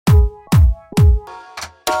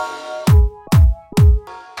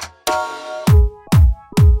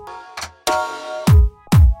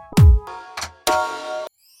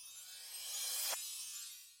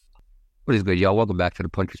What is good, y'all? Welcome back to the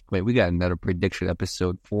Puncher's Point. We got another prediction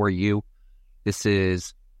episode for you. This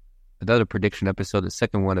is another prediction episode, the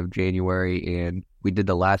second one of January, and we did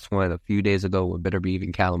the last one a few days ago with Better Be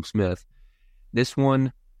Even Callum Smith. This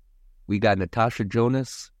one, we got Natasha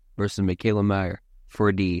Jonas versus Mikaela Mayer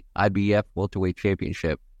for the IBF Welterweight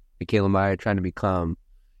Championship. Mikaela Mayer trying to become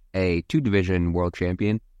a two-division world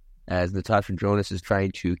champion, as Natasha Jonas is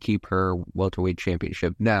trying to keep her welterweight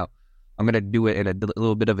championship. Now, I'm going to do it in a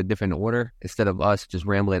little bit of a different order. Instead of us just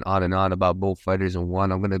rambling on and on about both fighters in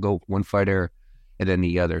one, I'm going to go one fighter and then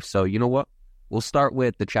the other. So, you know what? We'll start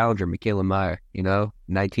with the challenger, Mikaela Mayer,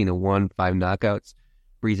 19-1, 5 knockouts.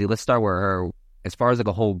 Breezy, let's start with her. As far as like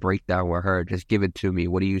a whole breakdown with her, just give it to me.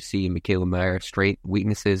 What do you see in Mikaela Mayer? Straight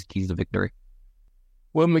weaknesses, keys to victory.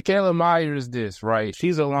 Well, Mikaela Mayer is this, right?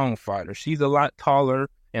 She's a long fighter. She's a lot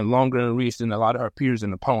taller and longer in reach than a lot of her peers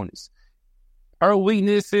and opponents. Her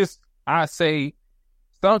weaknesses, I say,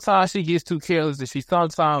 sometimes she gets too careless, and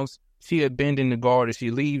sometimes she abandons the guard, and she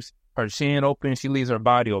leaves her chin open, she leaves her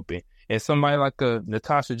body open. And somebody like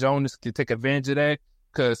Natasha Jonas can take advantage of that,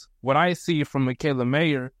 because what I see from Mikaela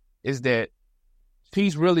Mayer is that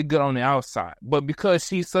she's really good on the outside. But because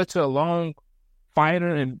she's such a long fighter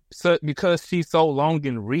and because she's so long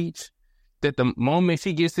in reach, that the moment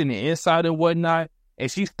she gets in the inside and whatnot,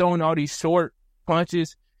 and she's throwing all these short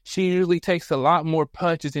punches, she usually takes a lot more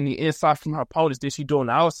punches in the inside from her opponents than she do on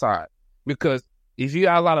the outside. Because if you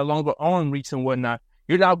got a lot of longer arm reach and whatnot,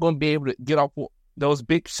 you're not going to be able to get off those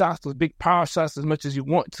big shots, those big power shots as much as you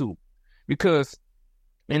want to. Because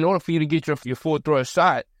in order for you to get your full throw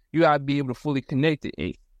shot, you got to be able to fully connect it.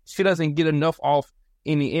 And she doesn't get enough off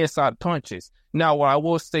in the inside punches. Now, what I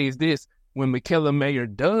will say is this. When Mikaela Mayer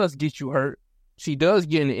does get you hurt, she does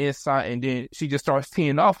get in the inside, and then she just starts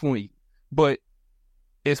teeing off on you. But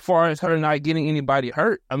as far as her not getting anybody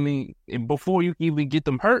hurt, I mean, before you even get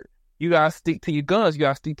them hurt, you got to stick to your guns. You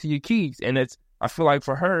got to stick to your keys. And I feel like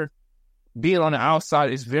for her, being on the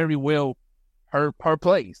outside is very well her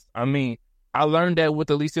place. I mean, I learned that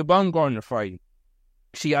with Alicia Baumgardner fighting.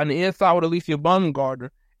 She got on the inside with Alicia Baumgardner,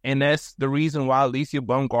 and that's the reason why Alicia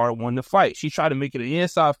Baumgardner won the fight. She tried to make it an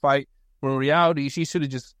inside fight, when in reality, she should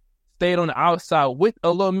have just stayed on the outside with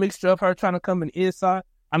a little mixture of her trying to come in the inside.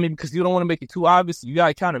 I mean, because you don't want to make it too obvious. You got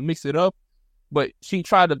to kind of mix it up. But she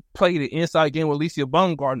tried to play the inside game with Alicia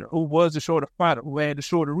Baumgardner, who was the shorter fighter, who had the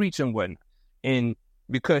shorter reach and whatnot. And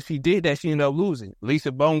because she did that, she ended up losing.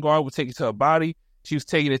 Alicia Baumgardner would take it to her body. She was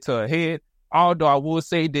taking it to her head. Although I will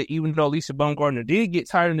say that even though Alicia Baumgardner did get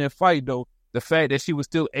tired in that fight, though, the fact that she was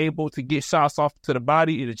still able to get shots off to the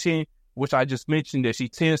body and the chin, which I just mentioned, that she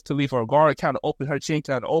tends to leave her guard kind of open, her chin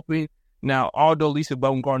kind of open. Now, although Alicia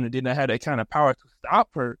Baumgardner did not have that kind of power to stop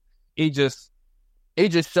her, it just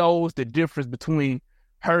shows the difference between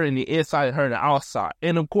her and the inside and her and the outside.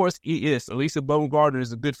 And of course, yes, Alicia Baumgardner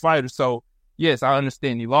is a good fighter, so yes, I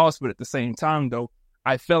understand he lost, but at the same time, though,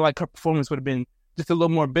 I felt like her performance would have been just a little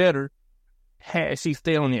more better had she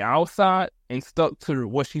stayed on the outside and stuck to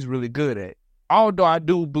what she's really good at. Although I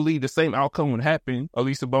do believe the same outcome would happen,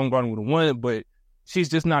 Alicia Baumgardner would have won, but she's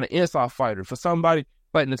just not an inside fighter. For somebody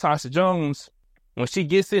like Natasha Jonas, when she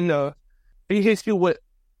gets in she hits you with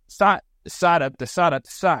shot after shot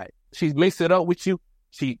after shot. She mixes it up with you.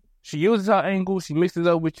 She uses her angle. She mixes it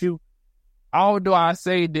up with you. Although I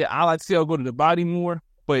say that I like to see her go to the body more,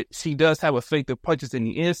 but she does have effective punches in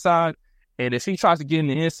the inside. And if she tries to get in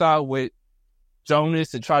the inside with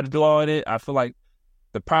Jonas and try to do all that, I feel like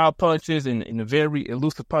the power punches and the very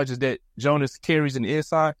elusive punches that Jonas carries in the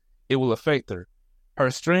inside, it will affect her.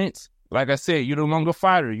 Her strengths, like I said, you're no longer a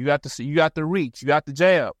fighter. You got the reach. You got the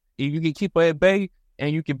jab. If you can keep her at bay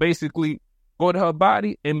and you can basically go to her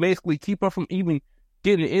body and basically keep her from even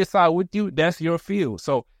getting inside with you, that's your field.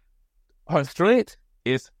 So her strength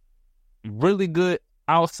is really good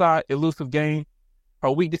outside elusive game.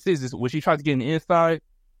 Her weaknesses is when she tries to get in the inside,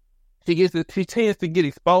 she tends to get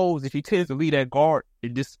exposed, and she tends to leave that guard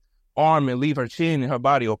and just arm and leave her chin and her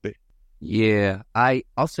body open. Yeah,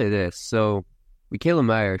 I'll say this. So Mikaela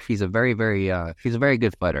Mayer, she's a very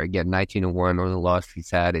good fighter. Again, 19-1. Only loss she's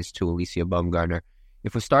had is to Alicia Baumgardner.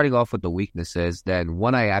 If we're starting off with the weaknesses, then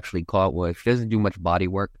one I actually caught was she doesn't do much body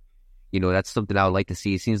work. That's something I would like to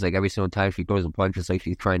see. It seems like every single time she throws a punch, it's like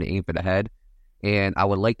she's trying to aim for the head. And I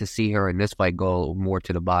would like to see her in this fight go more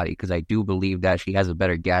to the body, because I do believe that she has a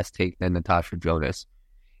better gas take than Natasha Jonas.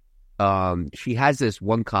 She has this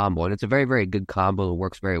one combo, and it's a very, very good combo that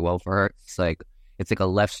works very well for her. It's like a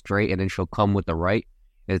left straight, and then she'll come with the right,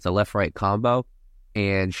 and it's a left-right combo.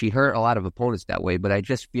 And she hurt a lot of opponents that way, but I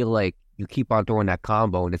just feel like you keep on throwing that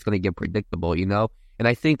combo, and it's going to get predictable, And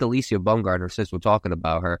I think Alicia Baumgardner, since we're talking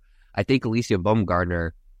about her, I think Alicia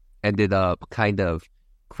Baumgardner ended up kind of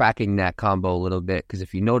cracking that combo a little bit. Because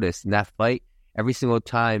if you notice in that fight, every single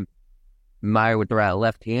time Mayer would throw out a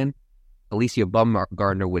left hand, Alicia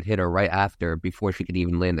Baumgardner would hit her right after before she could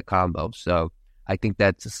even land the combo. So I think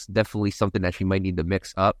that's definitely something that she might need to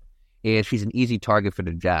mix up. And she's an easy target for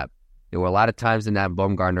the jab. There were a lot of times in that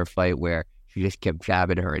Baumgardner fight where she just kept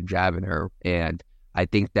jabbing her. And I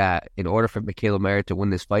think that in order for Mikaela Mayer to win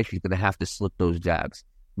this fight, she's going to have to slip those jabs.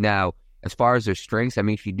 Now, as far as her strengths, I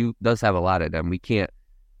mean, she does have a lot of them. We can't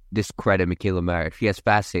discredit Mikaela Mayer. She has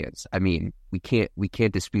fast hands. I mean, we can't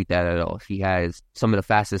dispute that at all. She has some of the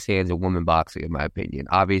fastest hands in women boxing, in my opinion.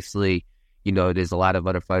 Obviously, you know, there's a lot of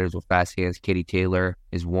other fighters with fast hands. Katie Taylor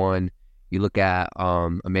is one. You look at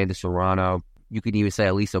Amanda Serrano. You could even say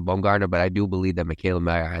Elisa Baumgardner, but I do believe that Mikaela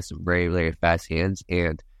Mayer has some very, very fast hands.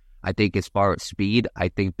 And I think as far as speed, I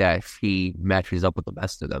think that she matches up with the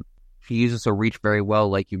best of them. She uses her reach very well,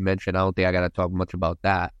 like you mentioned. I don't think I got to talk much about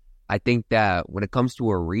that. I think that when it comes to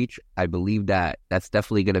her reach, I believe that that's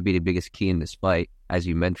definitely going to be the biggest key in this fight, as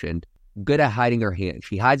you mentioned. Good at hiding her hands.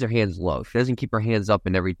 She hides her hands low. She doesn't keep her hands up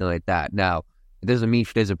and everything like that. Now, it doesn't mean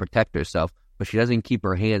she doesn't protect herself, but she doesn't keep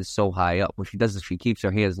her hands so high up. What she does is she keeps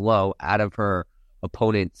her hands low out of her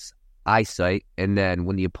opponent's eyesight, and then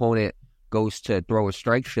when the opponent goes to throw a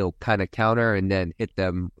strike, she'll kind of counter and then hit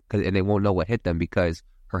them, and they won't know what hit them because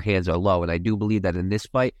her hands are low. And I do believe that in this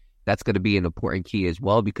fight, that's going to be an important key as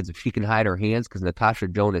well, because if she can hide her hands, because Natasha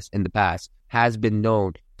Jonas in the past has been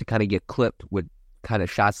known to kind of get clipped with kind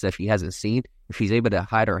of shots that she hasn't seen. If she's able to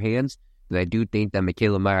hide her hands, then I do think that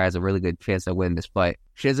Mikaela Mayer has a really good chance to win this fight.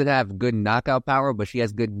 She doesn't have good knockout power, but she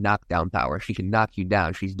has good knockdown power. She can knock you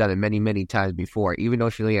down. She's done it many, many times before. Even though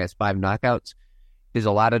she only has 5 knockouts, there's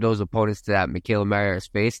a lot of those opponents that Mikaela Mayer has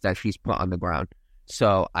faced that she's put on the ground.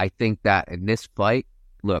 So I think that in this fight,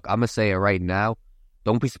 look, I'm going to say it right now,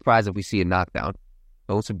 don't be surprised if we see a knockdown.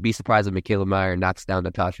 Don't be surprised if Mikaela Mayer knocks down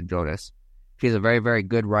Natasha Jonas. She has a very, very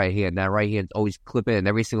good right hand. That right hand's always clipping, and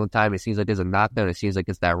every single time it seems like there's a knockdown, it seems like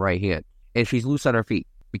it's that right hand. And she's loose on her feet.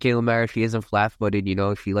 Mikaela Mayer, she isn't flat-footed, you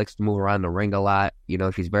know. She likes to move around the ring a lot. You know,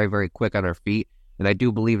 she's very, very quick on her feet. And I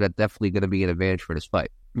do believe that's definitely going to be an advantage for this fight.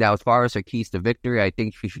 Now, as far as her keys to victory, I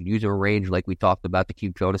think she should use her range like we talked about to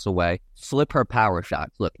keep Jonas away. Slip her power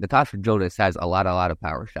shots. Look, Natasha Jonas has a lot of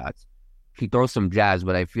power shots. She throws some jabs,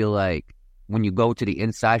 but I feel like when you go to the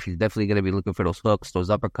inside, she's definitely going to be looking for those hooks, those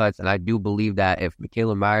uppercuts. And I do believe that if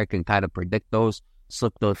Mikaela Mayer can kind of predict those,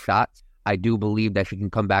 slip those shots, I do believe that she can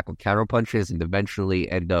come back with counter punches and eventually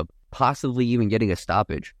end up possibly even getting a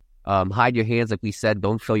stoppage. Hide your hands, like we said.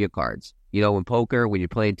 Don't show your cards. You know, in poker, when you're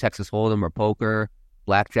playing Texas Hold'em or poker,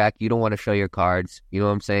 blackjack, you don't want to show your cards. You know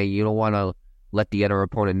what I'm saying? You don't want to let the other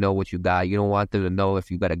opponent know what you got. You don't want them to know if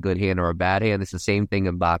you got a good hand or a bad hand. It's the same thing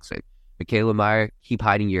in boxing. Mikaela Mayer, keep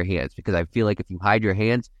hiding your hands, because I feel like if you hide your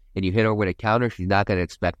hands and you hit her with a counter, she's not going to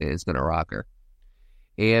expect it. It's going to rock her.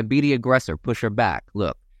 And be the aggressor. Push her back.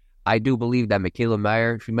 Look, I do believe that Mikaela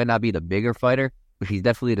Mayer, she might not be the bigger fighter, but she's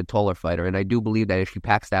definitely the taller fighter. And I do believe that if she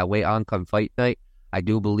packs that weight on come fight night, I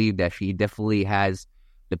do believe that she definitely has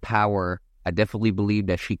the power. I definitely believe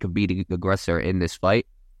that she could be the aggressor in this fight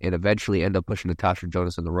and eventually end up pushing Natasha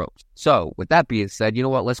Jonas in the ropes. So, with that being said, you know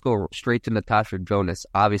what? Let's go straight to Natasha Jonas.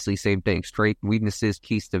 Obviously, same thing. Straight weaknesses,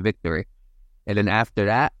 keys to victory. And then after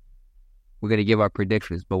that, we're going to give our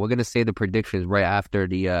predictions. But we're going to say the predictions right after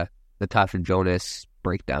the Natasha Jonas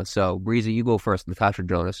breakdown. So, Breezy, you go first. Natasha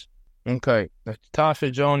Jonas. Okay. Natasha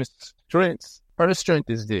Jonas' strengths. Her strength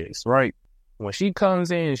is this, right? When she comes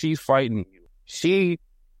in and she's fighting you, she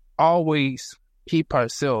always keep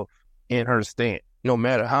herself in her stand. No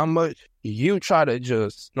matter how much you try to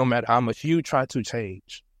adjust, no matter how much you try to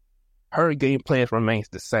change, her game plan remains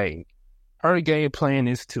the same. Her game plan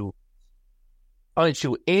is to punch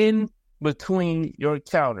you in between your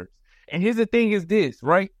counters. And here's the thing is this,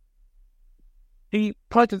 right? He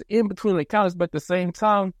punches in between the counters, but at the same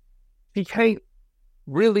time, he can't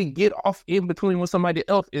really get off in between when somebody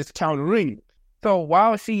else is countering. So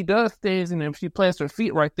while she does things and if she plants her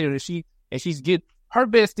feet right there and she's get her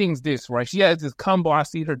best thing is this, right? She has this combo I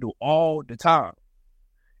see her do all the time.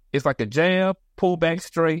 It's like a jab, pull back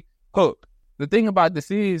straight, hook. The thing about this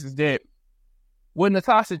is that with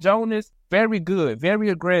Natasha Jonas, very good, very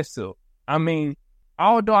aggressive. I mean,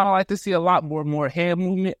 although I like to see a lot more hand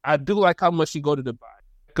movement, I do like how much she go to the body.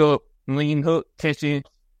 Back up, lean hook, catching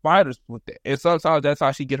fighters with that. And sometimes that's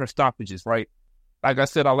how she get her stoppages, right? Like I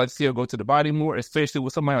said, I like to see her go to the body more, especially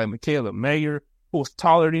with somebody like Mikaela Mayer, who's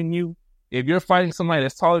taller than you. If you're fighting somebody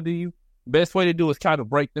that's taller than you, best way to do is kind of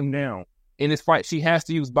break them down. In this fight, she has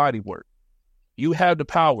to use body work. You have the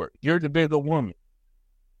power. You're the bigger woman.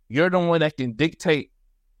 You're the one that can dictate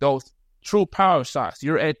those true power shots.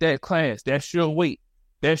 You're at that class. That's your weight.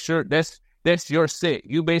 That's your set.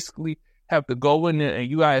 You basically have to go in there and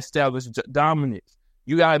you gotta establish dominance.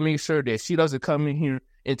 You gotta make sure that she doesn't come in here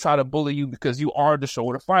and try to bully you because you are the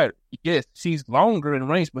shorter fighter. Yes, she's longer in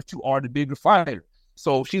range, but you are the bigger fighter.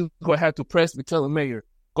 So she's gonna have to press Mikaela Mayer,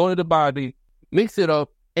 go to the body, mix it up,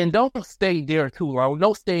 and don't stay there too long.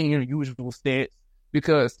 Don't stay in your usual stance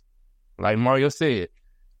because, like Mario said,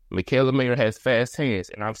 Mikaela Mayer has fast hands,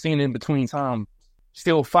 and I've seen in between time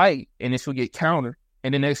she'll fight and then she'll get countered,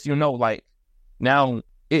 and the next you know, like now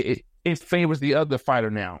it favors the other fighter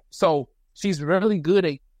now. So she's really good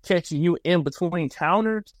at catching you in between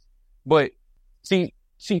counters, but she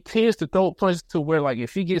tends to throw punches to where like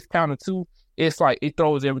if she gets countered too, it's like it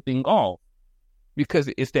throws everything off because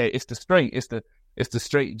it's the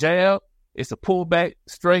straight jab, it's a pullback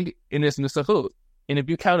straight, and it's a hook. And if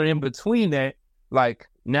you counter in between that, like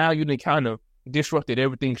now you done kind of disrupted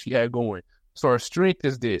everything she had going. So her strength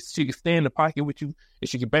is this: she can stay in the pocket with you, and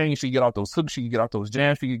she can bang, she can get off those hooks, she can get off those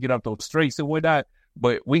jabs, she can get off those straights and whatnot.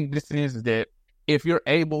 But weakness is that if you're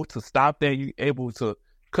able to stop that, you're able to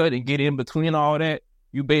cut and get in between all that,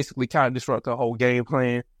 you basically kind of disrupt the whole game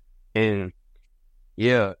plan. And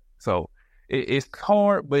yeah, so it's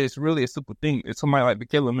hard, but it's really a simple thing. It's somebody like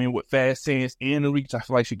Mikaela Mayer with fast hands and the reach. I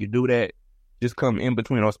feel like she could do that. Just come in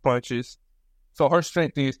between those punches. So her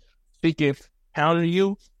strength is she can counter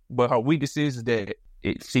you, but her weakness is that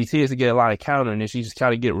she tends to get a lot of countering and she just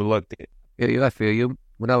kind of get reluctant. Yeah, I feel you.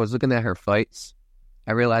 When I was looking at her fights,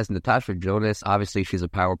 I realized Natasha Jonas, obviously she's a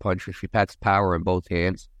power puncher. She packs power in both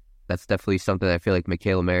hands. That's definitely something I feel like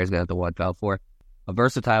Mikaela Mayer is going to have to watch out for. A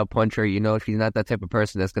versatile puncher, she's not that type of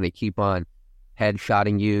person that's going to keep on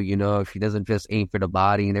headshotting you, she doesn't just aim for the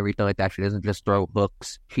body and everything like that. She doesn't just throw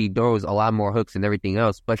hooks. She throws a lot more hooks and everything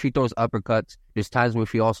else, but she throws uppercuts. There's times where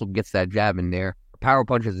she also gets that jab in there. Power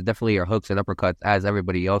punches are definitely her hooks and uppercuts, as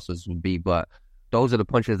everybody else's would be, but those are the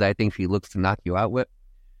punches that I think she looks to knock you out with.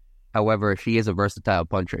 However, she is a versatile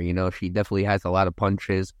puncher, she definitely has a lot of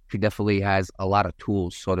punches. She definitely has a lot of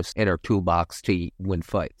tools sort of in her toolbox to win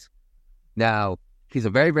fights. Now, she's a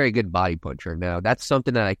very, very good body puncher. Now, that's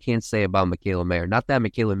something that I can't say about Mikaela Mayer. Not that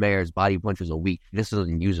Mikaela Mayer's body punches are weak. She just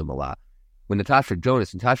doesn't use them a lot. When Natasha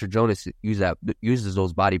Jonas uses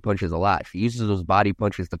those body punches a lot. She uses those body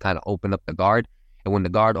punches to kind of open up the guard. And when the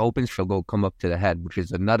guard opens, she'll come up to the head, which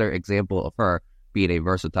is another example of her being a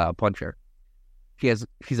versatile puncher.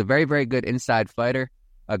 She's a very, very good inside fighter.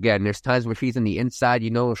 Again, there's times where she's in the inside,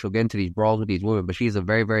 she'll get into these brawls with these women, but she's a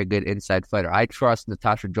very, very good inside fighter. I trust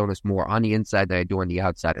Natasha Jonas more on the inside than I do on the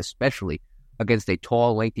outside, especially against a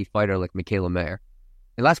tall, lengthy fighter like Mikaela Mayer.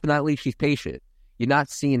 And last but not least, she's patient. You're not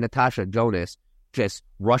seeing Natasha Jonas just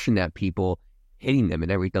rushing at people, hitting them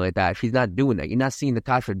and everything like that. She's not doing that. You're not seeing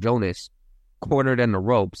Natasha Jonas cornered in the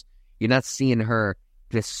ropes. You're not seeing her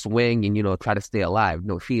just swing and, try to stay alive.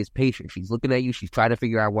 No, she is patient. She's looking at you. She's trying to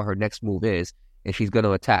figure out what her next move is. And she's going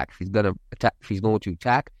to attack. She's going to attack,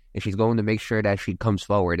 and she's going to make sure that she comes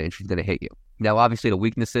forward and she's going to hit you. Now, obviously, the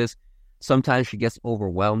weakness is sometimes she gets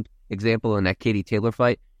overwhelmed. Example, in that Katie Taylor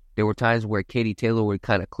fight, there were times where Katie Taylor would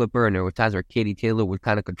kind of clip her, and there were times where Katie Taylor would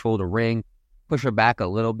kind of control the ring, push her back a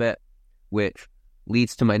little bit, which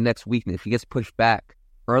leads to my next weakness. She gets pushed back.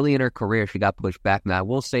 Early in her career, she got pushed back. Now, I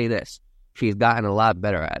will say this. She's gotten a lot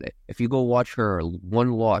better at it. If you go watch her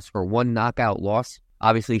one knockout loss,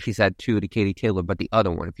 obviously she's had two to Katie Taylor, but the other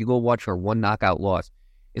one, if you go watch her one knockout loss,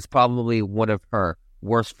 it's probably one of her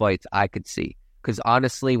worst fights I could see. Because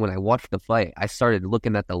honestly, when I watched the fight, I started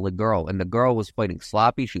looking at the girl, and the girl was fighting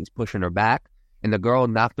sloppy. She was pushing her back, and the girl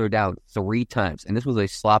knocked her down 3 times. And this was a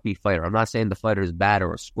sloppy fighter. I'm not saying the fighter is bad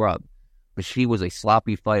or a scrub, but she was a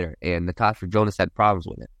sloppy fighter, and Natasha Jonas had problems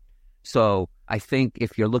with it. So I think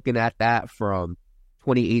if you're looking at that from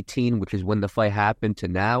 2018, which is when the fight happened, to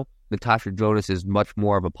now, Natasha Jonas is much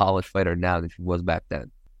more of a polished fighter now than she was back then.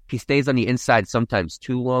 She stays on the inside sometimes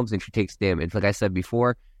too long, and she takes damage. Like I said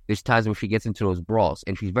before, there's times when she gets into those brawls,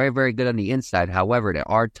 and she's very, very good on the inside. However, there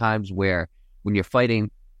are times where when you're fighting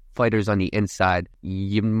fighters on the inside,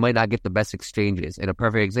 you might not get the best exchanges. And a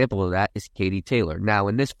perfect example of that is Katie Taylor. Now,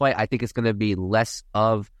 in this fight, I think it's going to be less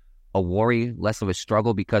of a worry, less of a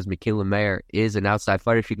struggle, because Mikaela Mayer is an outside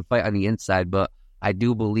fighter. She can fight on the inside, but I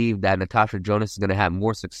do believe that Natasha Jonas is going to have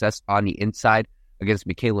more success on the inside against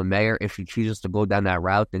Mikaela Mayer if she chooses to go down that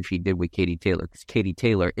route than she did with Katie Taylor, because Katie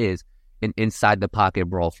Taylor is an inside-the-pocket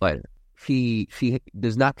brawl fighter. She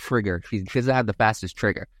does not trigger. She doesn't have the fastest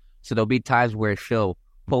trigger. So there'll be times where she'll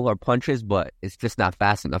pull her punches, but it's just not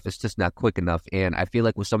fast enough. It's just not quick enough. And I feel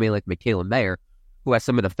like with somebody like Mikaela Mayer, who has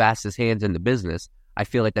some of the fastest hands in the business, I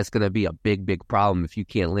feel like that's going to be a big, big problem if you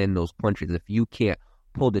can't land those punches, if you can't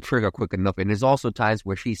pull the trigger quick enough. And there's also times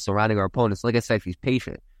where she's surrounding her opponents. Like I said, she's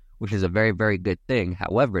patient, which is a very, very good thing.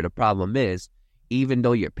 However, the problem is, even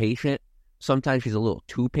though you're patient, sometimes she's a little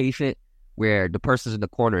too patient, where the person's in the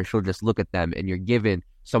corner and she'll just look at them, and you're giving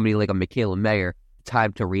somebody like a Mikaela Mayer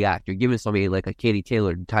time to react. You're giving somebody like a Katie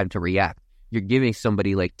Taylor time to react. You're giving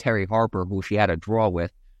somebody like Terry Harper, who she had a draw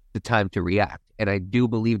with, the time to react. And I do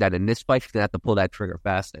believe that in this fight, she's going to have to pull that trigger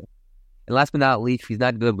faster. And last but not least, she's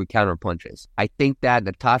not good with counter punches. I think that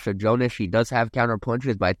Natasha Jonas, she does have counter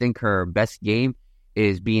punches, but I think her best game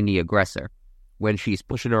is being the aggressor. When she's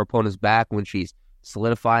pushing her opponents back, when she's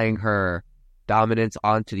solidifying her dominance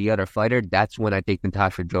onto the other fighter, that's when I think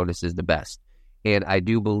Natasha Jonas is the best. And I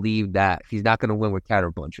do believe that she's not going to win with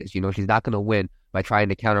counter punches. You know, she's not going to win by trying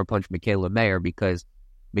to counter punch Mikaela Mayer, because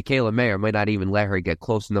Mikaela Mayer might not even let her get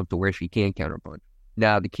close enough to where she can counter punch.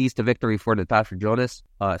 Now, the keys to victory for Natasha Jonas,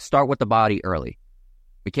 start with the body early.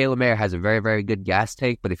 Mikaela Mayer has a very, very good gas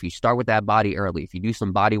tank, but if you start with that body early, if you do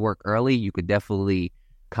some body work early, you could definitely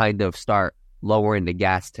kind of start lowering the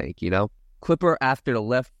gas tank, you know? Clip her after the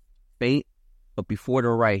left feint, but before the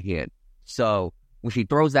right hand. So when she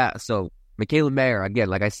throws that, so Mikaela Mayer, again,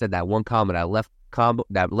 like I said, that one combo,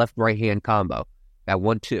 that left right hand combo, that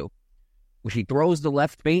 1-2. When she throws the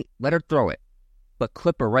left feint, let her throw it, but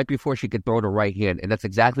clip her right before she could throw the right hand. And that's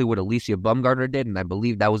exactly what Alicia Baumgartner did, and I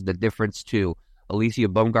believe that was the difference to Alicia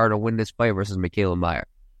Baumgartner win this fight versus Mikaela Mayer.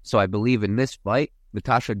 So I believe in this fight,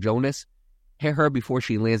 Natasha Jonas, hit her before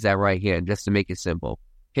she lands that right hand, just to make it simple.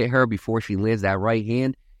 Hit her before she lands that right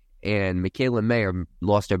hand, and Mikaela Mayer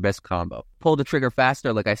lost her best combo. Pull the trigger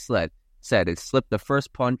faster, like I said, it slipped the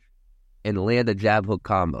first punch and land a jab hook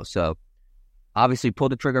combo. So obviously pull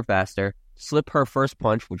the trigger faster, slip her first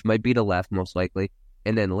punch, which might be the left most likely,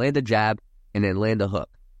 and then land a jab and then land a hook.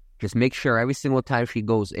 Just make sure every single time she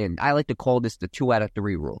goes in, I like to call this the 2 out of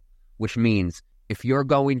 3 rule, which means if there's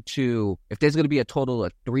going to be a total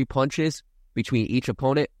of 3 punches between each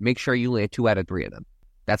opponent, make sure you land 2 out of 3 of them.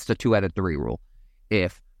 That's the 2 out of 3 rule.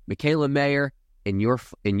 If Mikaela Mayer and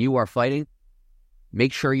you are fighting,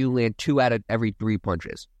 make sure you land 2 out of every 3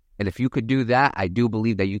 punches. And if you could do that, I do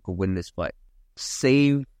believe that you could win this fight.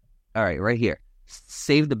 Right here.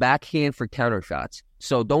 Save the backhand for counter shots.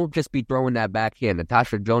 So don't just be throwing that backhand.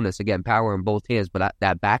 Natasha Jonas, again, power in both hands, but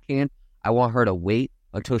that backhand, I want her to wait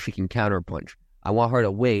until she can counter punch. I want her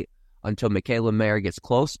to wait until Mikaela Mayer gets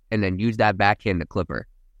close and then use that backhand to clip her.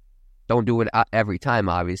 Don't do it every time,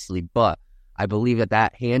 obviously, but I believe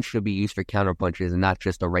that hand should be used for counter punches and not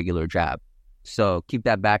just a regular jab. So keep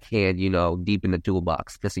that backhand, deep in the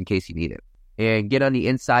toolbox, just in case you need it. And get on the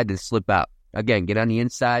inside and slip out. Again, get on the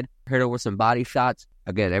inside, hit her with some body shots.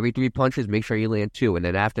 Again, every 3 punches, make sure you land 2. And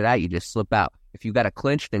then after that, you just slip out. If you got to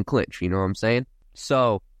clinch, then clinch. You know what I'm saying?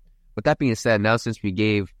 So with that being said, now since we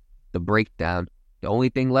gave the breakdown, the only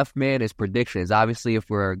thing left, man, is predictions. Obviously, if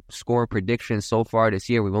we're scoring predictions so far this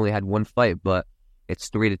year, we've only had 1 fight, but it's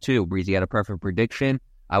 3-2. Breezy had a perfect prediction.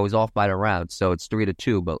 I was off by the round, so it's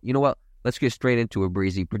 3-2. But you know what? Let's get straight into it,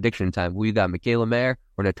 Breezy. Prediction time. Who you got, Mikaela Mayer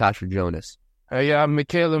or Natasha Jonas? Yeah,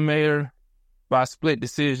 Mikaela Mayer by split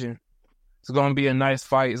decision. It's going to be a nice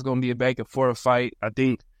fight. It's going to be a back-and-forth fight. I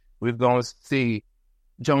think we're going to see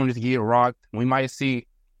Jonas get rocked. We might see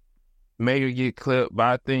Mayer get clipped, but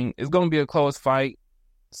I think it's going to be a close fight.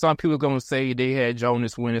 Some people are going to say they had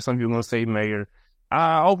Jonas winning. Some people are going to say Mayer.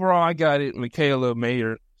 Overall, I got it. Mikaela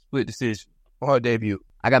Mayer, split decision on her debut.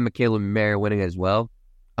 I got Mikaela Mayer winning as well.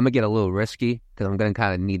 I'm going to get a little risky because I'm going to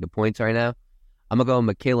kind of need the points right now. I'm going to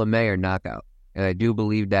go Mikaela Mayer knockout. And I do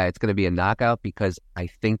believe that it's going to be a knockout because I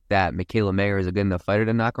think that Mikaela Mayer is a good enough fighter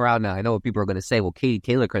to knock her out. Now, I know what people are going to say, well, Katie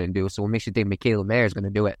Taylor couldn't do it, so what makes you think Mikaela Mayer is going to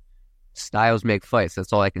do it? Styles make fights.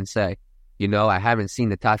 That's all I can say. I haven't seen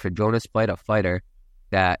Natasha Jonas fight a fighter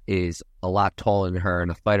that is a lot taller than her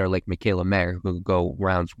and a fighter like Mikaela Mayer who could go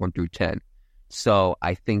rounds 1 through 10. So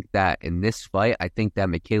I think that in this fight, I think that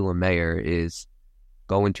Mikaela Mayer is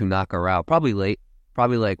going to knock her out. Probably late,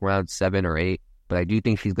 probably like round 7 or 8, but I do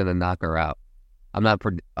think she's going to knock her out. I'm not,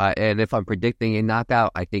 and if I'm predicting a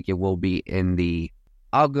knockout, I think it will be in the,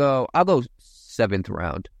 I'll go 7th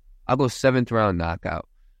round. I'll go 7th round knockout.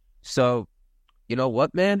 So, you know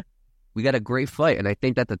what, man? We got a great fight, and I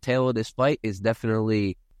think that the tail of this fight is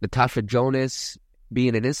definitely Natasha Jonas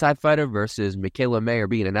being an inside fighter versus Mikaela Mayer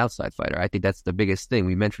being an outside fighter. I think that's the biggest thing.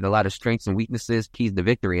 We mentioned a lot of strengths and weaknesses, keys to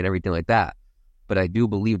victory, and everything like that. But I do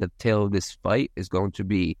believe that the tail of this fight is going to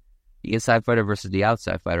be the inside fighter versus the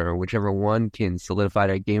outside fighter, and whichever one can solidify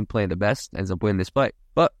their game plan the best ends up winning this fight.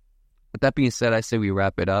 But with that being said, I say we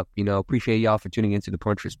wrap it up. Appreciate y'all for tuning into the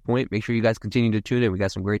Puncher's Point. Make sure you guys continue to tune in. We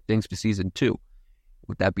got some great things for season 2.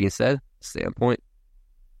 With that being said, stay on point.